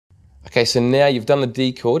Okay, so now you've done the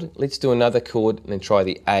D chord. Let's do another chord and then try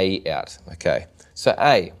the A out. Okay, so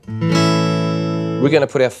A. We're going to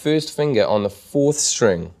put our first finger on the 4th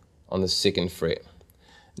string on the 2nd fret.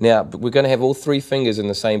 Now, we're going to have all 3 fingers in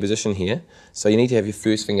the same position here, so you need to have your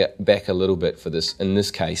first finger back a little bit for this, in this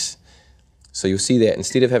case. So you'll see that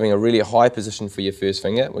instead of having a really high position for your first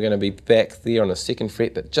finger, we're going to be back there on the 2nd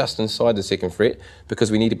fret, but just inside the 2nd fret,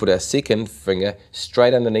 because we need to put our 2nd finger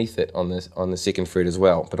straight underneath it on the 2nd fret as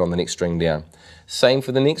well, but on the next string down. Same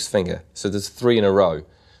for the next finger, so there's 3 in a row.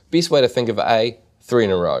 Best way to think of A, 3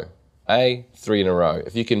 in a row. A, 3 in a row.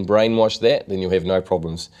 If you can brainwash that, then you'll have no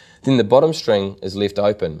problems. Then the bottom string is left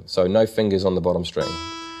open, so no fingers on the bottom string.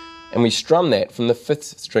 And we strum that from the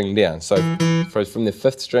 5th string down. So from the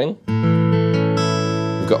 5th string,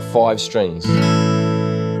 we've got 5 strings.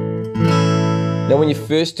 Now when you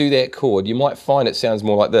first do that chord, you might find it sounds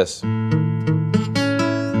more like this.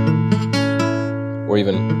 Or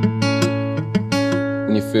even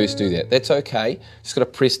when you first do that. That's okay, just got to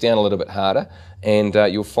press down a little bit harder, and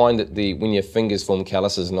you'll find that when your fingers form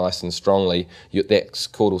calluses nice and strongly, that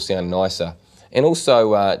chord will sound nicer. And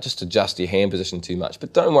also just adjust your hand position too much,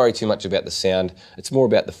 but don't worry too much about the sound, it's more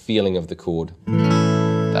about the feeling of the chord,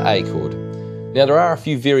 the A chord. Now there are a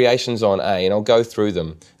few variations on A, and I'll go through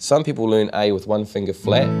them. Some people learn A with 1 finger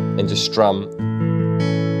flat and just strum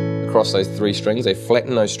across those 3 strings. They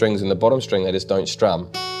flatten those strings, and the bottom string they just don't strum,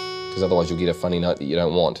 because otherwise you'll get a funny note that you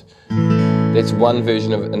don't want. That's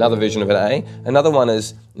another version of an A. Another one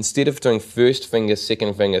is, instead of doing 1st finger,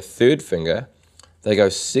 2nd finger, 3rd finger, they go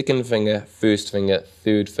 2nd finger, 1st finger,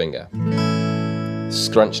 3rd finger.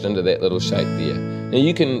 Scrunched into that little shape there. Now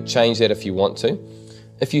you can change that if you want to.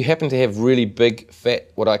 If you happen to have really big,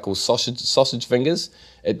 fat, what I call sausage fingers,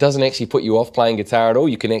 it doesn't actually put you off playing guitar at all.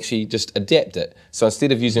 You can actually just adapt it. So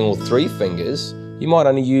instead of using all 3 fingers, you might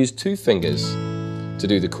only use 2 fingers to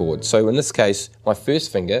do the chord. So in this case, my 1st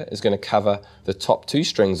finger is going to cover the top 2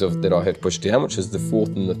 strings that I had pushed down, which is the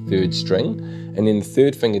 4th and the 3rd string, and then the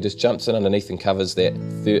 3rd finger just jumps in underneath and covers that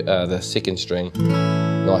the 2nd string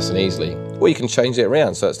nice and easily. Or you can change that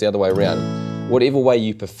around so it's the other way around. Whatever way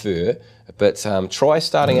you prefer, but try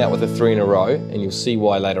starting out with a 3 in a row, and you'll see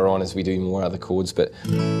why later on as we do more other chords, but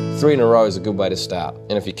 3 in a row is a good way to start.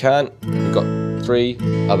 And if you can't, you've got 3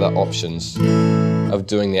 other options of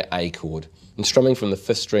doing that A chord. And strumming from the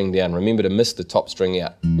 5th string down, remember to miss the top string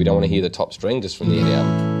out. We don't want to hear the top string, just from there down.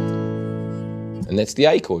 And that's the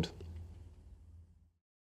A chord.